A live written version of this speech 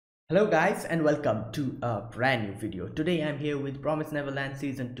Hello guys and welcome to a brand new video. Today I'm here with Promise Neverland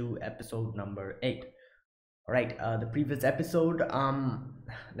season 2 episode number 8. Alright, the previous episode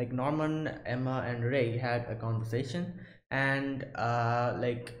like Norman, Emma and Ray had a conversation and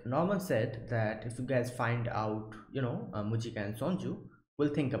like Norman said that if you guys find out, Mujika and Sonju, will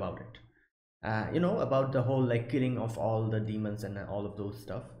think about it. About the whole like killing of all the demons and all of those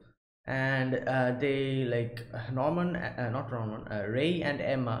stuff. And they like Norman, not Norman, Ray and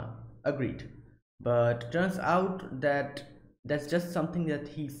Emma agreed. But turns out that that's just something that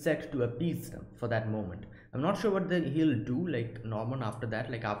he said to appease them for that moment. I'm not sure what he'll do, like Norman, after that,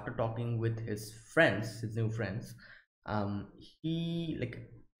 like after talking with his friends, his new friends. He like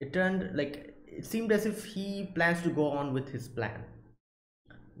it turned like it seemed as if he plans to go on with his plan,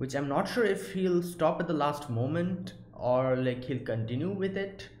 which I'm not sure if he'll stop at the last moment or like he'll continue with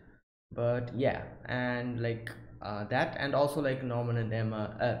it. But yeah, and like that, and also like Norman and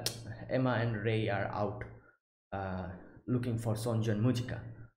Emma, Emma and Ray are out uh, looking for Sonja and Mujika.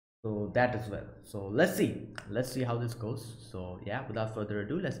 So that as well. So let's see how this goes. So yeah, without further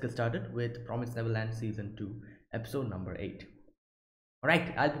ado, let's get started with Promise Neverland season 2 episode number 8. All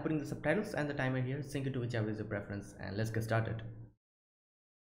right, I'll be putting the subtitles and the timer here. Sync it to whichever is your preference, and let's get started.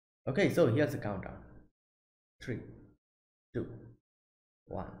 Okay, so here's the countdown. 3, 2,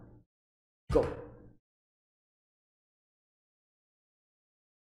 1, go.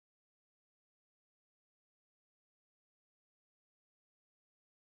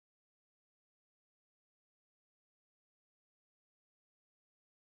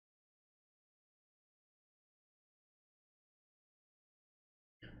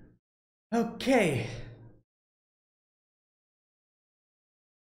 Okay.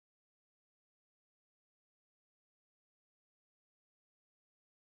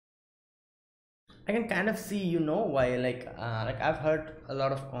 I can kind of see, why, like I've heard a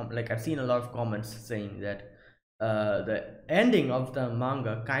lot of like I've seen a lot of comments saying that the ending of the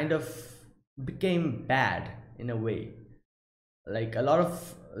manga kind of became bad in a way. Like a lot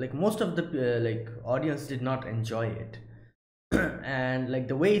of like most of the like audience did not enjoy it, and like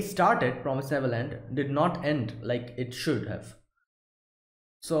the way it started, Promise Neverland did not end like it should have.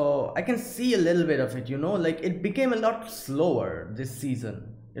 So I can see a little bit of it, like it became a lot slower this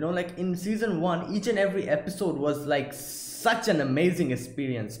season. Like in season 1, each and every episode was like such an amazing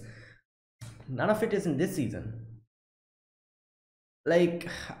experience. None of it is in this season. Like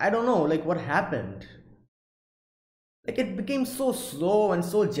I don't know like what happened. Like it became so slow and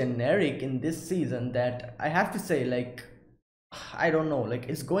so generic in this season that I have to say, like, I don't know, like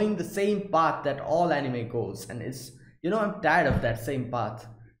it's going the same path that all anime goes, and it's, I'm tired of that same path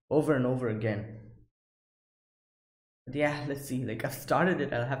over and over again. But yeah, let's see. Like I've started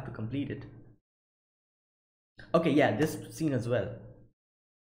it, I'll have to complete it. Okay, yeah, this scene as well.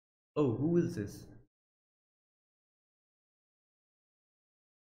 Oh, who is this?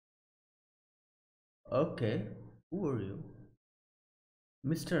 Okay, who are you?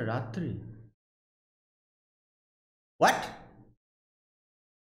 Mr. Ratri. What?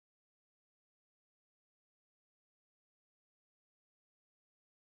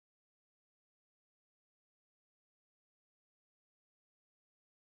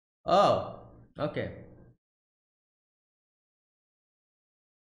 Oh, okay.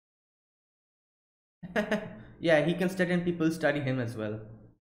 Yeah, he can study and people study him as well,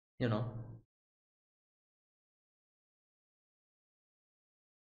 you know.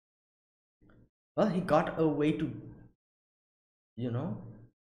 Well, he got a way to, you know,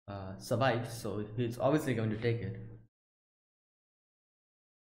 survive, so he's obviously going to take it.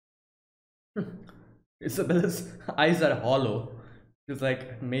 Isabella's eyes are hollow. She's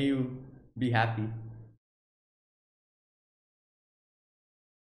like, may you be happy.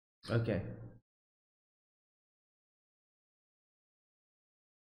 Okay.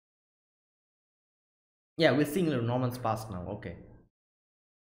 Yeah, we're seeing Norman's past now. Okay.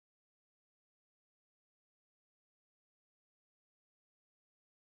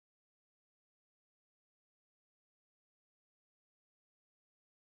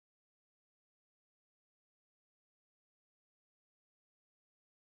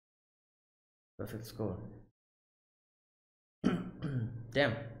 Perfect score.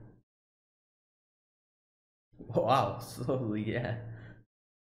 Damn. Wow. So, yeah.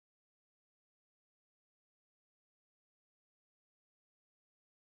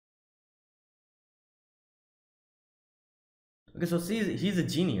 Okay, so he's a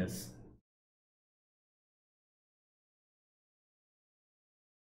genius.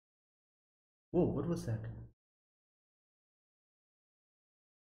 Whoa, what was that?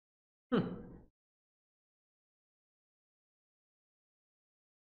 Hmm.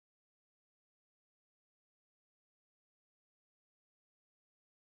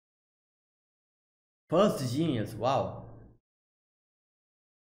 First genius, wow.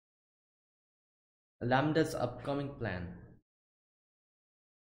 Lambda's upcoming plan.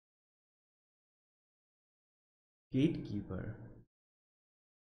 Gatekeeper.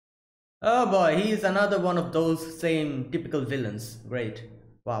 Oh boy, he is another one of those same typical villains. Great.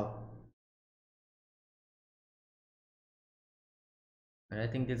 Wow. And I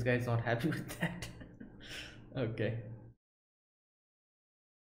think this guy is not happy with that. Okay.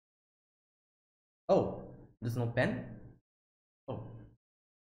 Oh, there's no pen? Oh,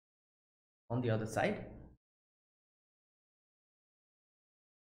 on the other side?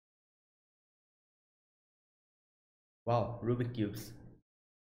 Wow, Rubik cubes.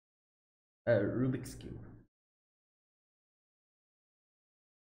 Rubik's cube.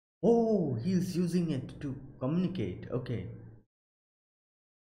 Oh, he's using it to communicate. Okay.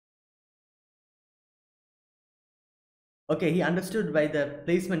 Okay, he understood by the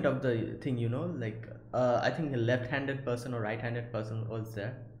placement of the thing, like I think a left-handed person or right-handed person was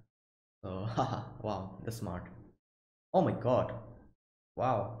there. So, haha, wow, that's smart. Oh my god.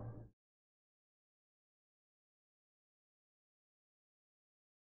 Wow.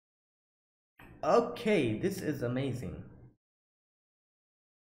 Okay, this is amazing.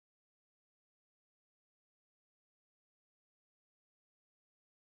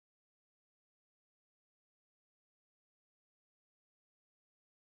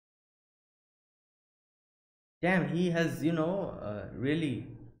 Damn, he has, really,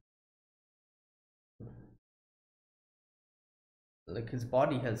 like his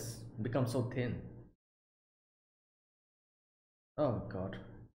body has become so thin. Oh god.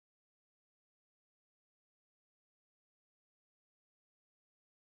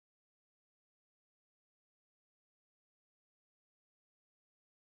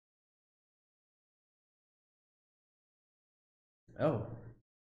 Oh,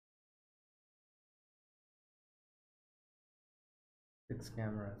 six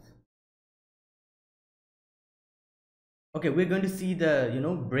cameras. Okay, we're going to see the,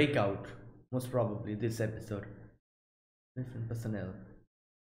 breakout, most probably this episode. Different personnel.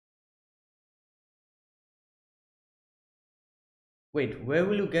 Wait, where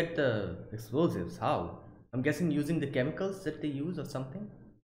will you get the explosives? How? I'm guessing using the chemicals that they use or something?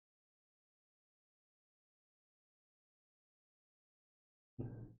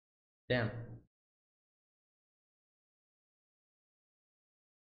 Damn.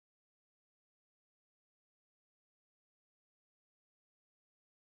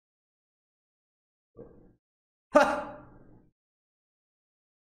 Ha!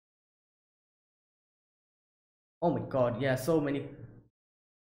 Oh my god, yeah, so many.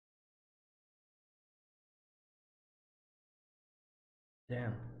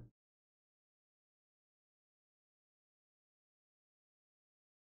 Damn.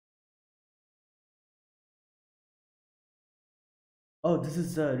 Oh, this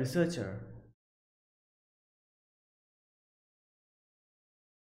is the researcher.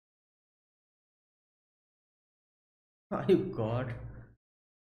 Oh god.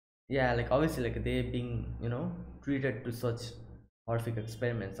 Yeah, like obviously, like they being, treated to such horrific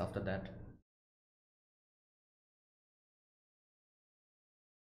experiments after that.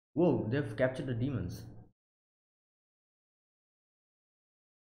 Whoa, they've captured the demons.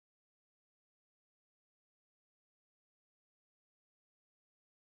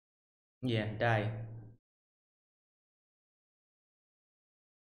 Yeah, die.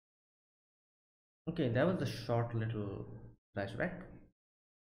 Okay, that was a short little flashback.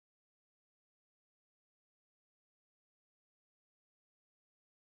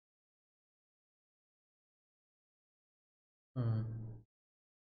 Hmm.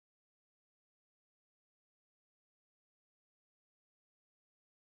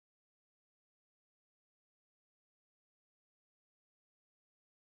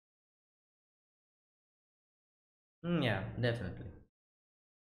 Yeah, definitely.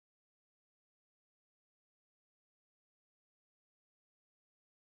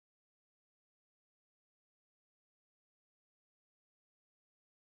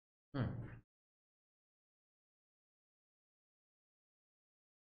 Hmm.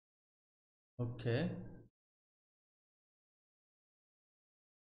 Okay.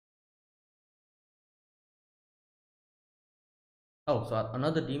 Oh, so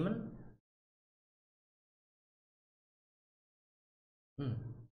another demon? Hmm.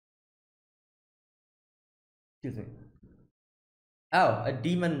 Excuse me. Oh, a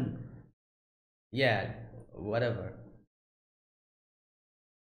demon. Yeah, whatever.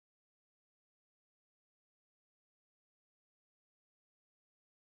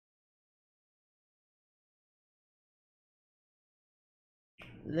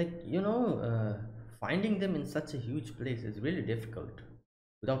 Like, finding them in such a huge place is really difficult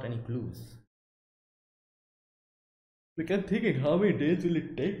without any clues. Like I'm thinking, how many days will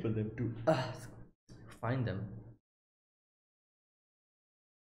it take for them to find them?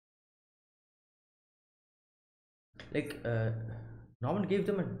 Like Norman gave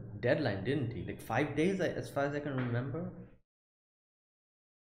them a deadline, didn't he? Like 5 days, as far as I can remember.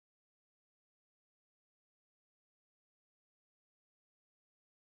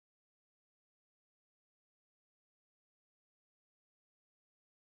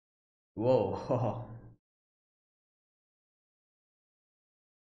 Whoa.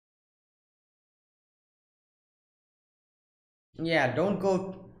 Yeah, don't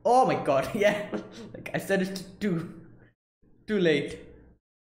go. Oh my god, yeah. Like I said it too late.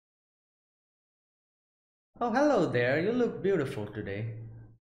 Oh, hello there. You look beautiful today.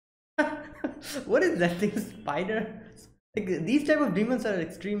 What is that thing? Spider? Like these type of demons are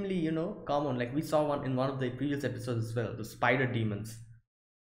extremely, common. Like we saw one in one of the previous episodes as well. The spider demons.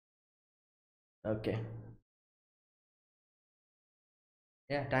 Okay.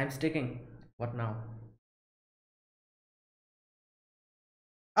 Yeah, time's ticking. What now?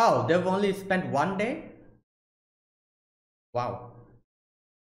 Oh, they've only spent 1 day? Wow.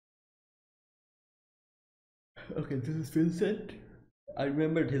 Okay, this is Vincent. I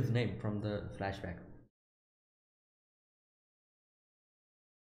remembered his name from the flashback.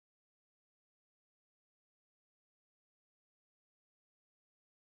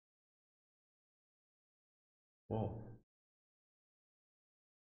 Whoa.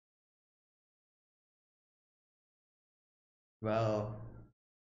 Well,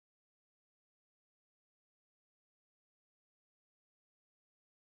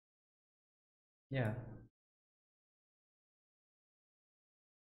 yeah.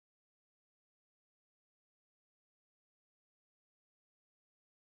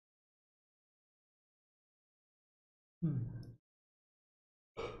 Hmm.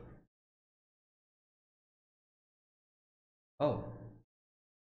 Oh,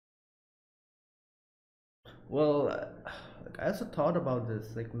 well, like, I also thought about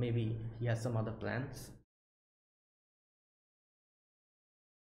this. Like maybe he has some other plans.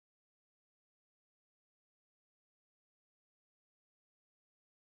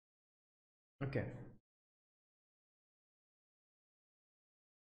 Okay.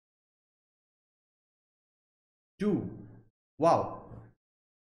 2. Wow.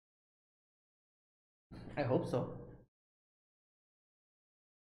 I hope so.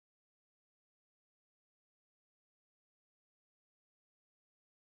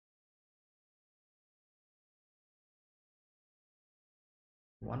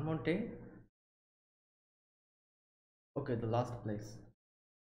 One more day? Okay, the last place.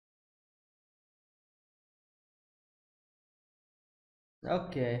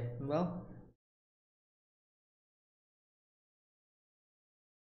 Okay, well,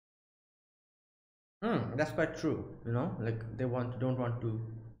 that's quite true. Like they don't want to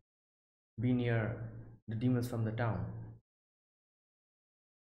be near the demons from the town.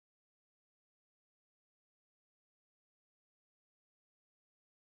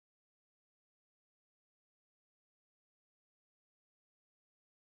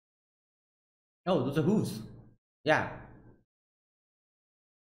 Oh, those are who's? Yeah.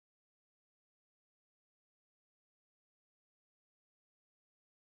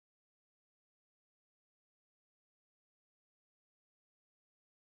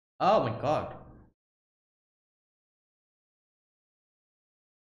 Oh my god.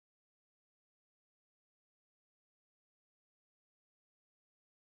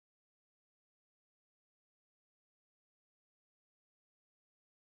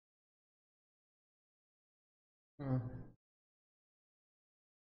 Mm.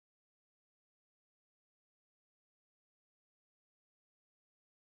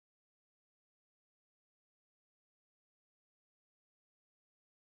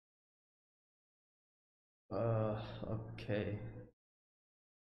 Okay.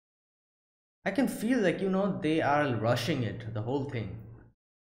 I can feel like they are rushing it, the whole thing.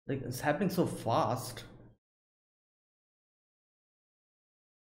 Like it's happening so fast.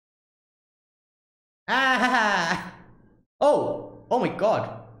 Ah! Oh! Oh my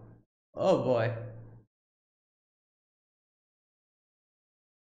god! Oh boy.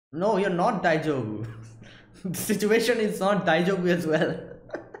 No, you're not Daijobu. The situation is not Daijobu as well.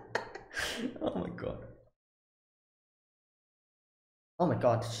 Oh my god. Oh my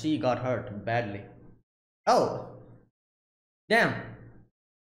god, she got hurt badly. Oh! Damn!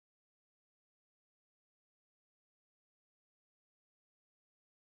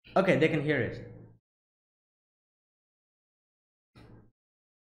 Okay, they can hear it.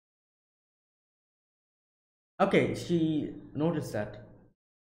 Okay, she noticed that.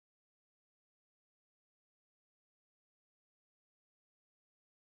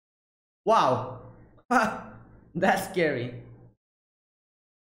 Wow. That's scary.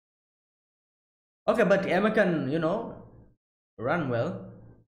 Okay, but Emma can, run well.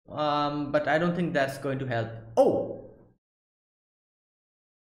 But I don't think that's going to help. Oh,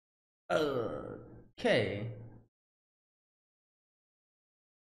 okay.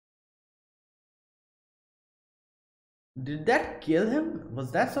 Did that kill him?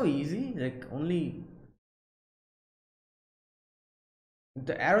 Was that so easy? Like, only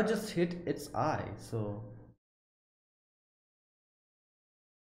the arrow just hit its eye, so.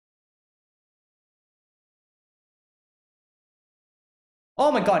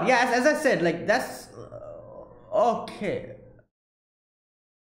 Oh my god, yes, as I said, like, that's. Okay.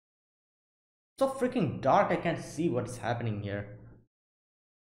 So freaking dark, I can't see what's happening here.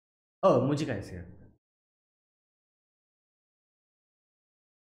 Oh, Mujika is here.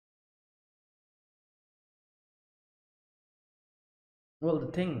 Well, the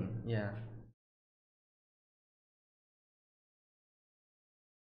thing, yeah.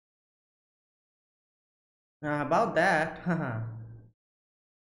 About that, haha.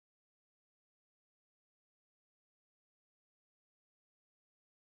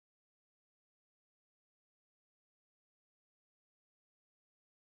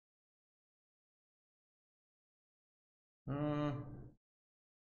 Hmm.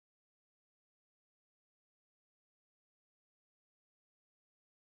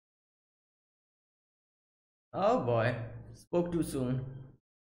 Oh boy, spoke too soon.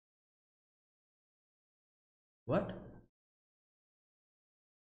 What?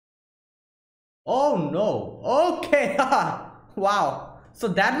 Oh no. Okay. Wow. So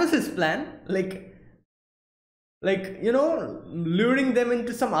that was his plan. Like luring them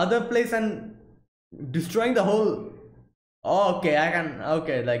into some other place and destroying the whole. Oh, okay, I can.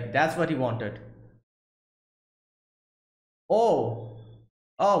 Okay, like that's what he wanted. Oh.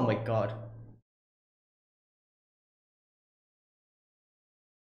 Oh my god.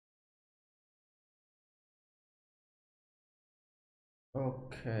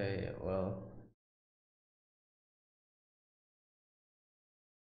 Okay. Well.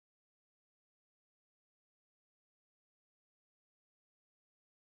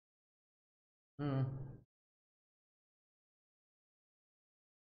 Hmm.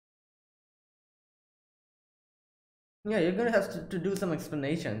 Yeah, you're gonna have to do some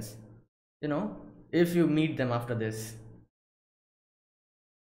explanations. You know, if you meet them after this.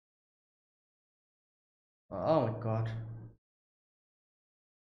 Oh my god.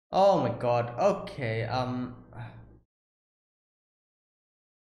 Oh my god. Okay. Oh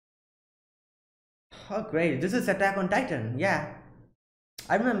great. This is Attack on Titan. Yeah.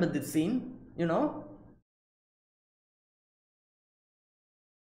 I remember this scene, you know?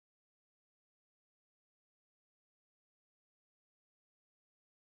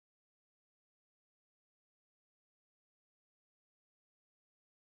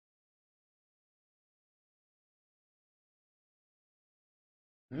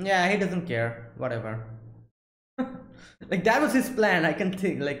 Yeah, he doesn't care. Whatever. Like that was his plan. I can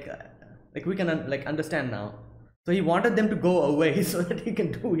think like we can like understand now. So he wanted them to go away so that he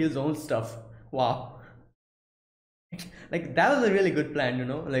can do his own stuff. Wow. Like that was a really good plan,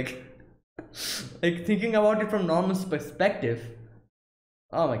 Like like thinking about it from Norman's perspective.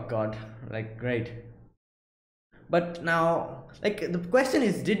 Oh my god. Like great. But now, like the question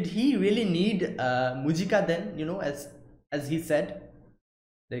is, did he really need Mujika then? As he said,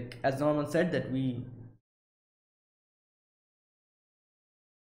 like as Norman said that we,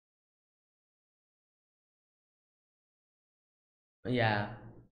 yeah.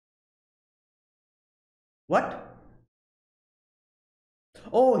 What?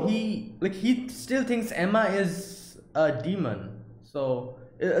 Oh, he still thinks Emma is a demon. So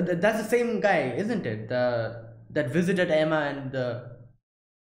that's the same guy, isn't it? The that visited Emma and the.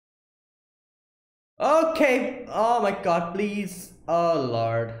 Okay. Oh my God! Please. Oh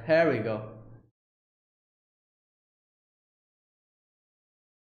Lord. Here we go.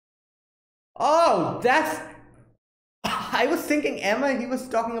 Oh, that's. I was thinking Emma. He was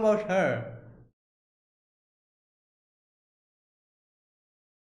talking about her.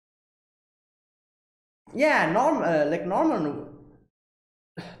 Yeah, like Norman,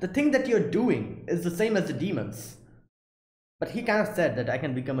 the thing that you're doing is the same as the demons. But he kind of said that I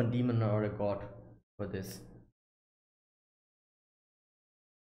can become a demon or a god for this.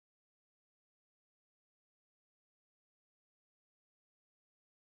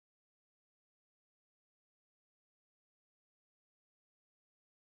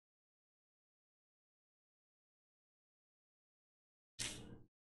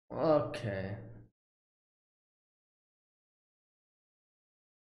 Okay.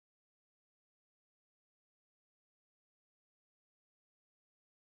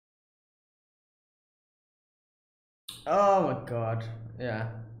 Oh my god. Yeah.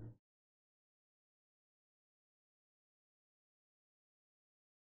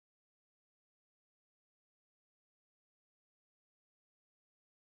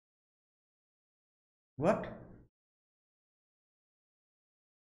 What?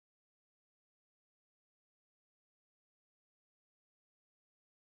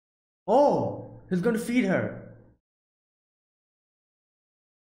 Oh, he's going to feed her.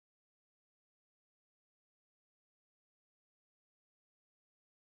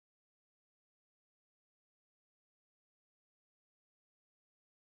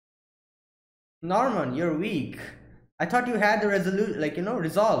 Norman, you're weak. I thought you had the resolute, like,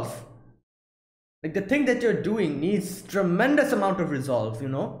 resolve. Like, the thing that you're doing needs tremendous amount of resolve,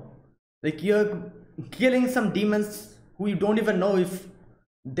 Like, you're killing some demons who you don't even know if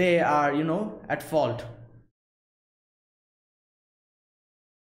they are, at fault.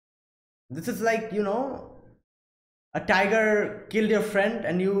 This is like, a tiger killed your friend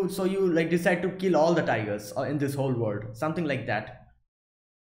and you like decide to kill all the tigers in this whole world. Something like that.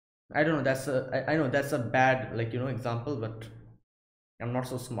 I don't know, I know that's a bad, like, example, but I'm not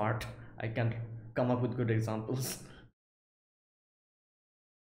so smart. I can't come up with good examples.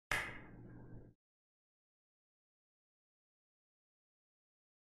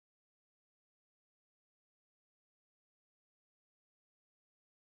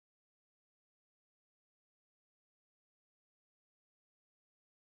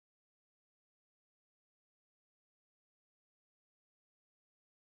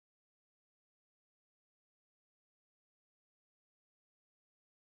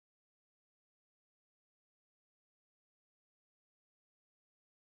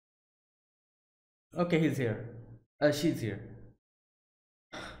 Okay, he's here. She's here.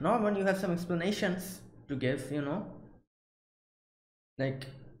 Norman, you have some explanations to give, Like,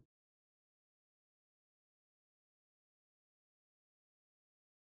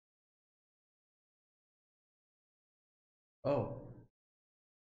 oh,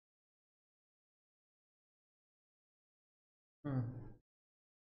 hmm,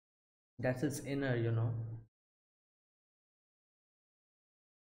 that's his inner.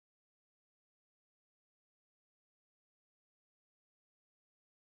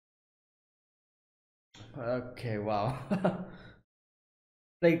 Okay, wow.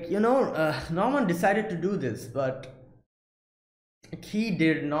 Like, Norman decided to do this, but he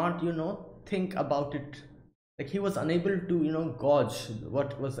did not think about it. Like, he was unable to gauge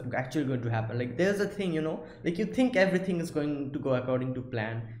what was actually going to happen. Like, there's a thing, like, you think everything is going to go according to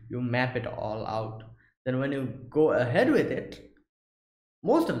plan, you map it all out, then when you go ahead with it,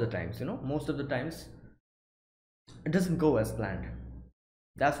 most of the times it doesn't go as planned.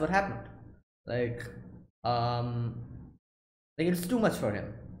 That's what happened. Like, um like, it's too much for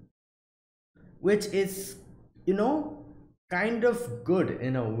him, which is you know kind of good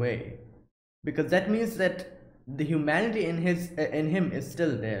in a way, because that means that the humanity in him is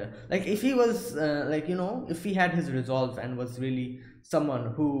still there. Like, if he was like, if he had his resolve and was really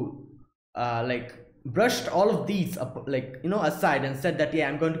someone who like brushed all of these up, like, aside, and said that, yeah,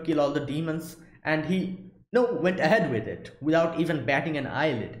 I'm going to kill all the demons, and he went ahead with it without even batting an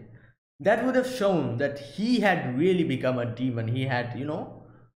eyelid, that would have shown that he had really become a demon. He had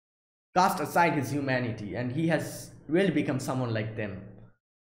cast aside his humanity, and he has really become someone like them,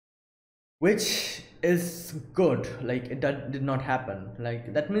 which is good. Like, that did not happen.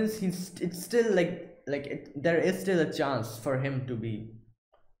 Like, that means it's still there is still a chance for him to be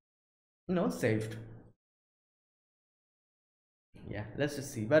saved. Yeah, let's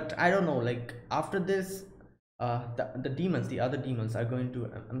just see. But I don't know, like, after this, the demons, the other demons are going to,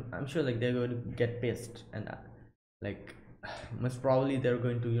 I'm sure, like, they're going to get pissed, and like, most probably they're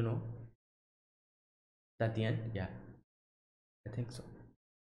going to at the end. Yeah, I think so.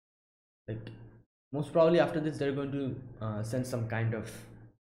 Like, most probably after this they're going to send some kind of,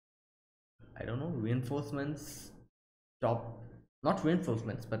 I don't know, reinforcements. Stop, not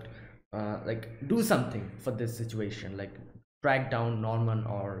reinforcements, but like, do something for this situation, like track down Norman,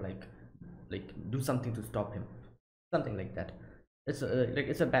 or like do something to stop him, something like that. It's like,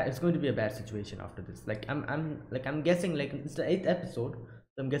 it's going to be a bad situation after this. Like, I'm guessing, like, it's the eighth episode,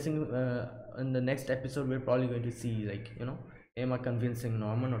 so I'm guessing in the next episode we're probably going to see, like, Emma convincing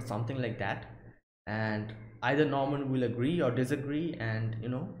Norman or something like that, and either Norman will agree or disagree, and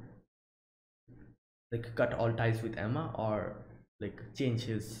like, cut all ties with Emma, or like change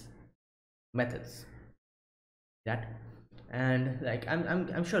his methods. That, And like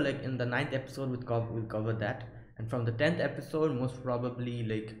I'm sure like in the ninth episode we'll cover that, and from the 10th episode most probably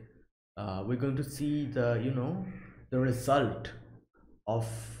like we're going to see the the result of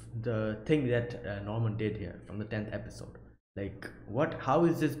the thing that Norman did here from the 10th episode. Like how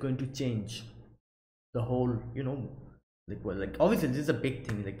is this going to change the whole like like obviously this is a big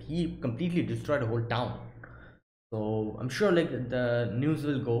thing, like he completely destroyed a whole town. So I'm sure like the news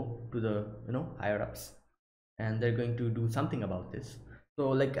will go to the higher ups, and they're going to do something about this. So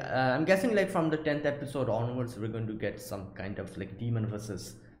like I'm guessing like from the 10th episode onwards we're going to get some kind of like demon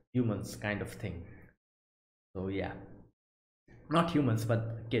versus humans kind of thing. So yeah, not humans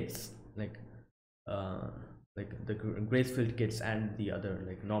but kids, uh like the Gracefield kids and the other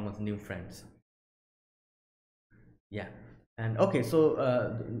like Norman's new friends. Yeah. And okay, so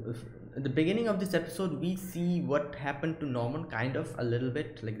at the beginning of this episode we see what happened to Norman, kind of a little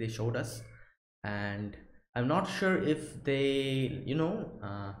bit, like they showed us. And I'm not sure if they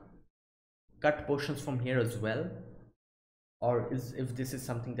cut portions from here as well, or is if this is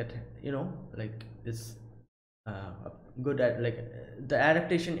something that like is good at, like the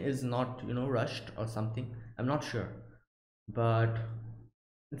adaptation is not rushed or something. I'm not sure, but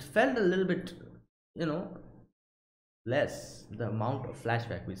it felt a little bit you know less, the amount of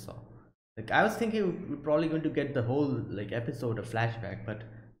flashback we saw. Like I was thinking we're probably going to get the whole like episode of flashback, but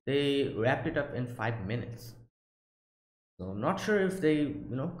they wrapped it up in 5 minutes. So I'm not sure if they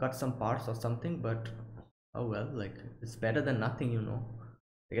cut some parts or something, but oh well, like it's better than nothing.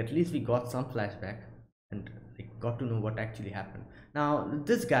 Like at least we got some flashback and like got to know what actually happened. Now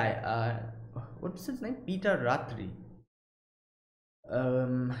this guy, what's his name? Peter Ratri.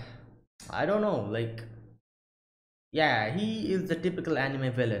 Um, I don't know. Like, yeah, he is the typical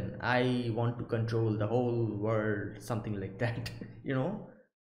anime villain. I want to control the whole world, something like that. you know,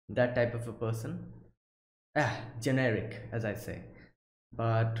 that type of a person. Generic, as I say.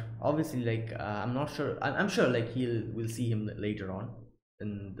 But obviously, like, I'm not sure. I'm sure, like, we'll see him later on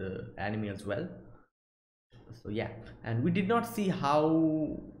in the anime as well. So yeah, and we did not see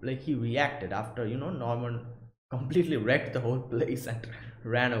how like he reacted after Norman completely wrecked the whole place and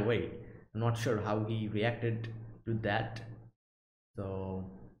ran away. I'm not sure how he reacted to that. So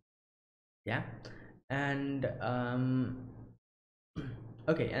yeah, and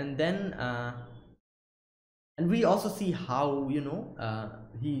okay, and then and we also see how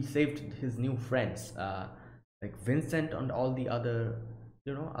he saved his new friends, like Vincent and all the other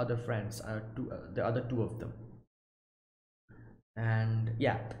other friends, the other two of them. And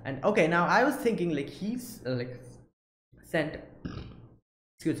yeah, and okay, now I was thinking like he's like sent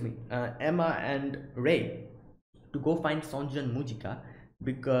excuse me, Emma and Ray to go find Sonja and Mujika,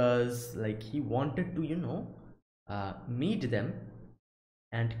 because like he wanted to meet them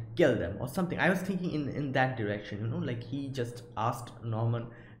and kill them or something. I was thinking in that direction, like he just asked Norman,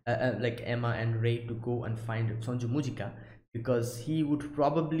 like Emma and Ray to go and find Sonja Mujika, because he would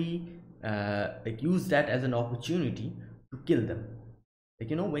probably like use that as an opportunity to kill them. Like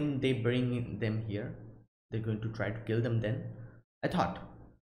when they bring them here, they're going to try to kill them then, I thought.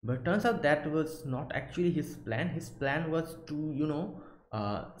 But turns out that was not actually his plan. His plan was to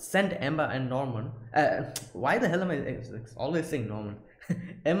send Emma and Norman, why the hell am I always saying Norman?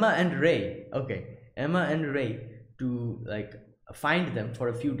 Emma and Ray, okay, Emma and Ray, to like find them for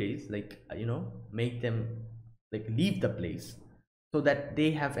a few days, like make them like leave the place, so that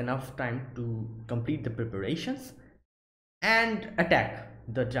they have enough time to complete the preparations and attack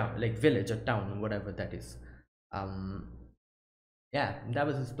the town, like village or town, whatever that is. um yeah, that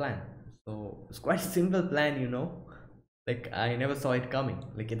was his plan. So it's quite a simple plan. Like I never saw it coming.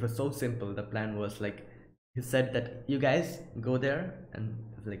 Like it was so simple. The plan was like he said that you guys go there and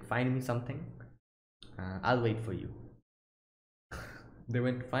like find me something, I'll wait for you. They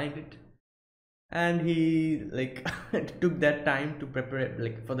went to find it, and he like took that time to prepare,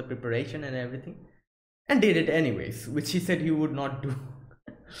 like for the preparation and everything, and did it anyways, which he said he would not do.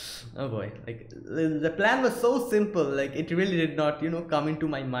 Oh boy, like the plan was so simple, like it really did not come into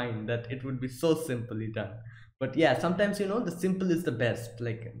my mind that it would be so simply done. But yeah, sometimes the simple is the best.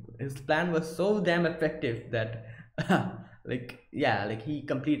 Like his plan was so damn effective that like yeah, like he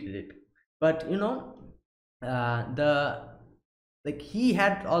completed it. But the like he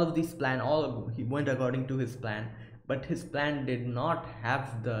had all of these plan, all he went according to his plan, but his plan did not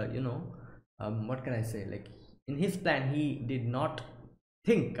have the what can I say, like in his plan he did not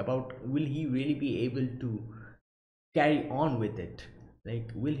think about will he really be able to carry on with it,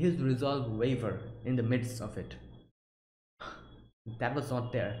 like will his resolve waver in the midst of it. That was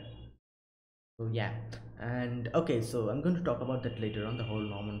not there. So yeah, and okay, so I'm going to talk about that later on, the whole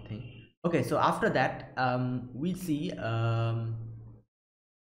Norman thing. Okay, so after that, we see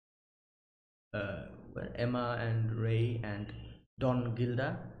Emma and Ray and Don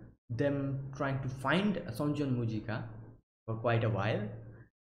Gilda, them trying to find Sonjun Mujika for quite a while,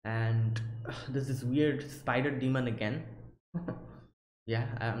 and there's this weird spider demon again. Yeah,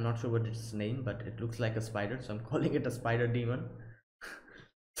 I'm not sure what its name, but it looks like a spider, so I'm calling it a spider demon.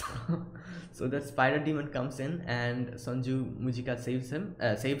 So the spider demon comes in, and Sonju Mujika saves them,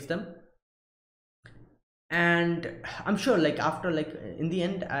 and I'm sure like after like in the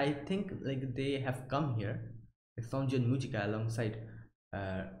end I think like they have come here, like Sonju and Mujika alongside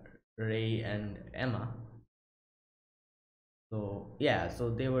uh, Ray and Emma. So yeah, so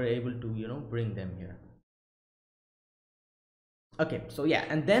they were able to bring them here. Okay, so yeah,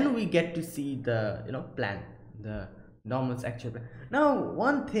 and then we get to see the plan, the Norman's actual plan. Now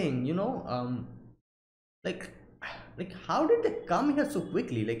one thing, like how did they come here so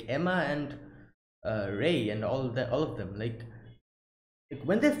quickly, like Emma and Ray and all of them, like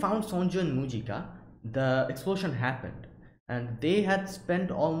when they found Sonju and Mujika, the explosion happened, and they had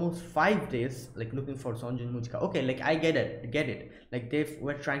spent almost 5 days like looking for Sonju and Mujika. Okay, like I get it. Like they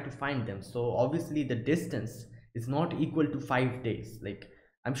were trying to find them, so obviously the distance is not equal to 5 days. Like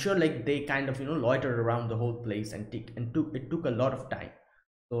I'm sure like they kind of loitered around the whole place and took a lot of time.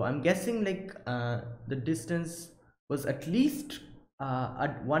 So I'm guessing like the distance was at least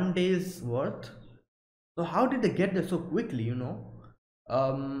at 1 day's worth. So how did they get there so quickly?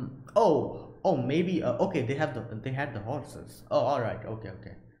 Oh, maybe. Okay, they had the horses. Oh, all right. Okay,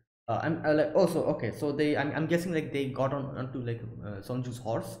 okay. I'm like also okay. So I'm guessing like they got onto like Sonju's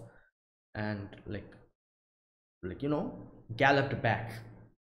horse and galloped back.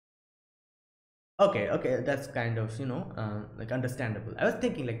 Okay, okay, that's kind of like understandable. I was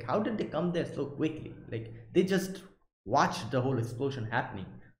thinking like how did they come there so quickly? Like they just watched the whole explosion happening.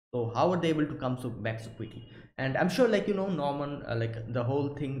 So how were they able to come back so quickly? And I'm sure like Norman, like the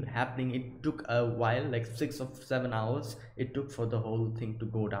whole thing happening, it took a while, like 6 or 7 hours it took for the whole thing to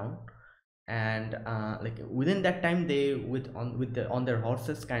go down. And like within that time they on their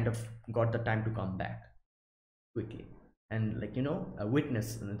horses kind of got the time to come back quickly and like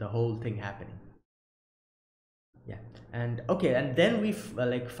witness the whole thing happening. Yeah, and okay, and then we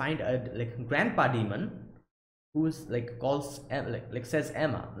like find a like grandpa demon who's like calls like says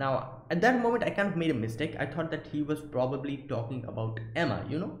Emma. Now at that moment I kind of made a mistake. I thought that he was probably talking about Emma,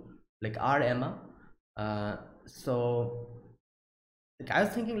 like our Emma. So like I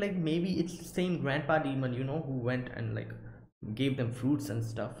was thinking like maybe it's the same grandpa demon, who went and like gave them fruits and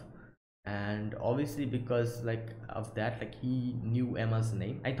stuff. And obviously because like of that, like he knew Emma's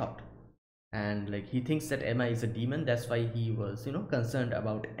name, I thought, and like he thinks that Emma is a demon. That's why he was concerned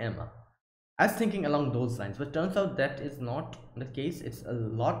about Emma. I was thinking along those lines, but turns out that is not the case. It's a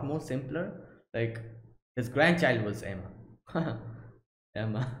lot more simpler. Like his grandchild was Emma.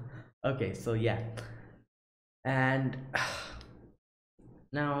 Emma. Okay, so yeah, and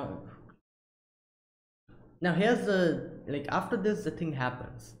now here's the like after this the thing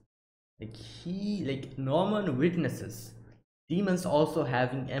happens. Like Norman witnesses demons also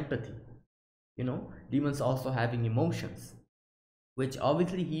having empathy. Demons also having emotions, which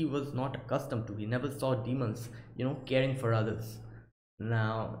obviously he was not accustomed to. He never saw demons caring for others.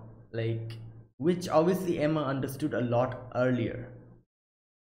 Now like which obviously Emma understood a lot earlier.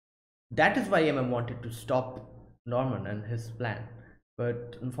 That is why Emma wanted to stop Norman and his plan,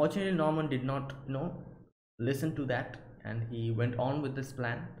 but unfortunately Norman did not listen to that, and he went on with this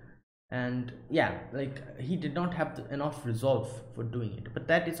plan. And yeah, like he did not have enough resolve for doing it, but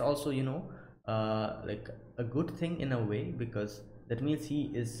that is also like a good thing in a way, because that means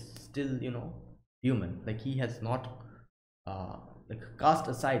he is still human. Like he has not uh like cast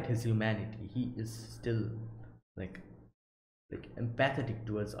aside his humanity. He is still like empathetic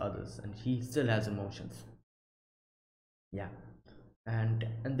towards others, and he still has emotions. Yeah, and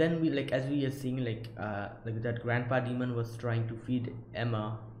then we like as we are seeing like that grandpa demon was trying to feed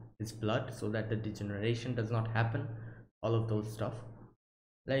Emma his blood so that the degeneration does not happen, all of those stuff.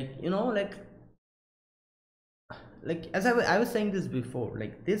 Like like as I was saying this before,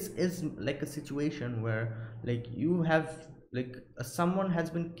 like this is like a situation where like you have like someone has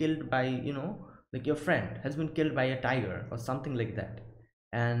been killed by like your friend has been killed by a tiger or something like that,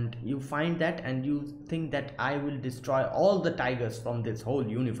 and you find that and you think that I will destroy all the tigers from this whole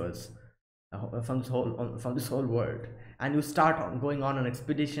universe, from this whole world, and you start going on an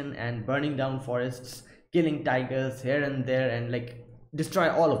expedition and burning down forests, killing tigers here and there, and like destroy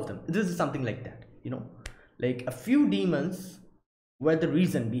all of them. This is something like that, like a few demons were the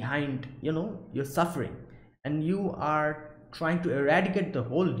reason behind your suffering, and you are trying to eradicate the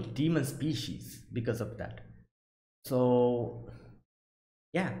whole demon species because of that. So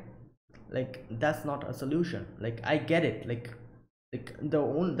yeah, like that's not a solution. Like I get it, like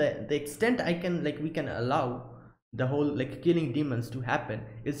the extent I can, like we can allow the whole like killing demons to happen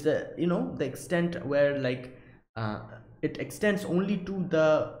is the, you know, the extent where like uh it extends only to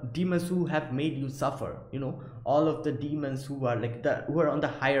the demons who have made you suffer, you know, all of the demons who are like the, who are on the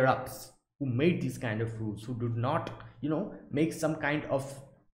higher ups, who made these kind of rules, who do not, you know, make some kind of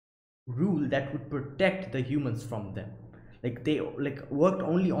rule that would protect the humans from them. Like they like worked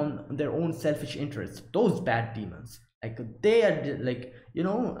only on their own selfish interests. Those bad demons, like they are like, you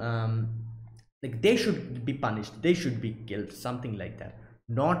know, like they should be punished, they should be killed, something like that.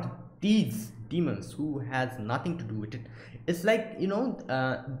 Not these demons who has nothing to do with it. It's like, you know,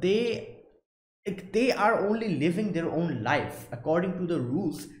 they, like they are only living their own life according to the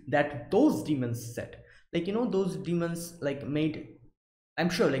rules that those demons set. Like, you know, those demons like made, I'm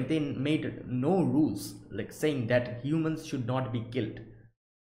sure like they made no rules like saying that humans should not be killed.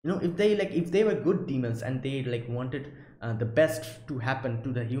 You know, if they like, if they were good demons and they like wanted the best to happen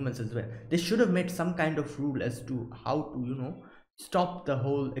to the humans as well, they should have made some kind of rule as to how to, you know, stop the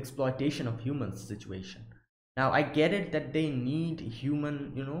whole exploitation of humans situation. Now I get it that they need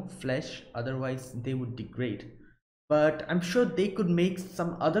human, you know, flesh, otherwise they would degrade, but I'm sure they could make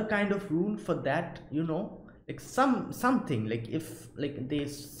some other kind of rule for that, you know, like something like, if like they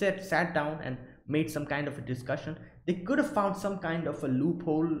sat down and made some kind of a discussion, they could have found some kind of a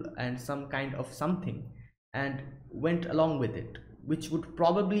loophole and some kind of something and went along with it, which would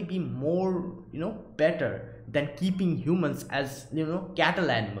probably be more, you know, better than keeping humans as, you know,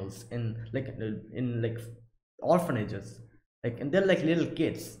 cattle animals in like orphanages, like, and they're like little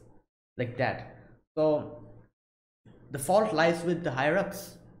kids like that. So the fault lies with the higher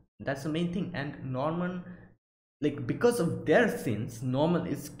ups, that's the main thing. And Norman, like because of their sins, Norman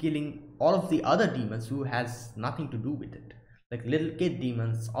is killing all of the other demons who has nothing to do with it, like little kid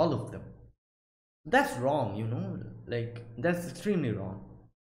demons, all of them. That's wrong, you know, like that's extremely wrong.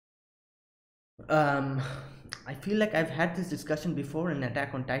 um I feel like I've had this discussion before in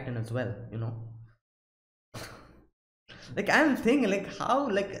Attack on Titan as well, you know. Like I'm thinking like how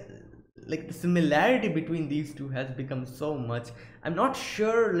like the similarity between these two has become so much. I'm not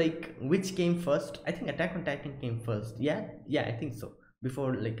sure like which came first. I think Attack on Titan came first. Yeah, yeah, I think so,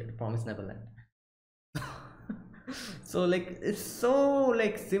 before like Promise Neverland. So like it's so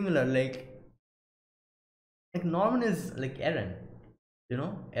like similar, like Norman is like Eren, you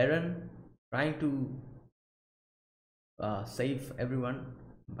know, Eren trying to save everyone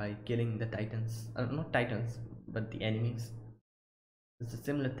by killing the Titans, not Titans, but the enemies. It's a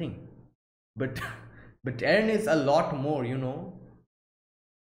similar thing, but but Eren is a lot more, you know.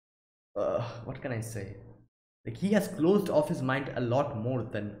 What can I say? Like he has closed off his mind a lot more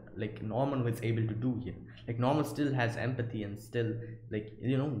than like Norman was able to do here. Like Norman still has empathy and still, like,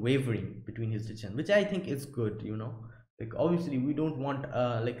 you know, wavering between his decision, which I think is good, you know. Like obviously we don't want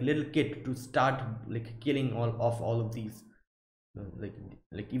like little kid to start like killing all of these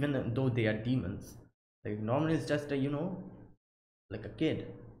like even though they are demons. Like Norman is just a, you know, like a kid.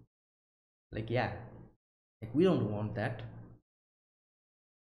 Like yeah, like we don't want that.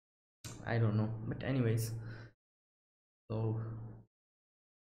 I don't know, but anyways, so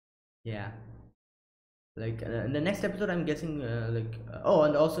yeah, like in the next episode I'm guessing oh,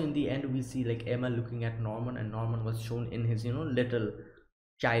 and also in the end we see like Emma looking at Norman, and Norman was shown in his, you know, little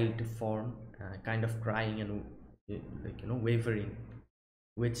child form, kind of crying and like, you know, wavering,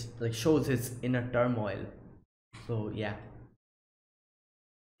 which like shows his inner turmoil. So yeah,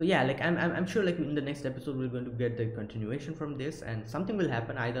 so yeah, like I'm sure like in the next episode we're going to get the continuation from this, and something will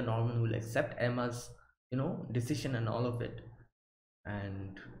happen. Either Norman will accept Emma's, you know, decision and all of it,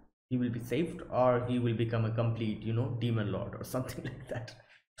 and he will be saved, or he will become a complete, you know, demon lord or something like that,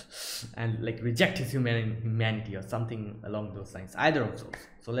 and like reject his humanity or something along those lines, either of those.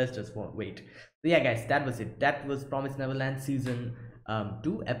 So let's just wait. So yeah guys, that was it. That was Promise Neverland season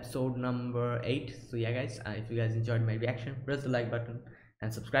 2 episode number 8. So yeah guys, if you guys enjoyed my reaction, press the like button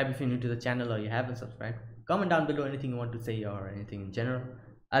and subscribe if you're new to the channel or you haven't subscribed. Comment down below anything you want to say or anything in general.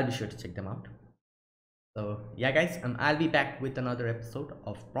 I'll be sure to check them out. So yeah guys, I'll be back with another episode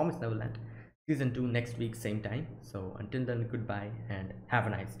of Promise Neverland season 2 next week, same time. So until then, goodbye and have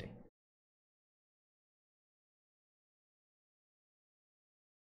a nice day.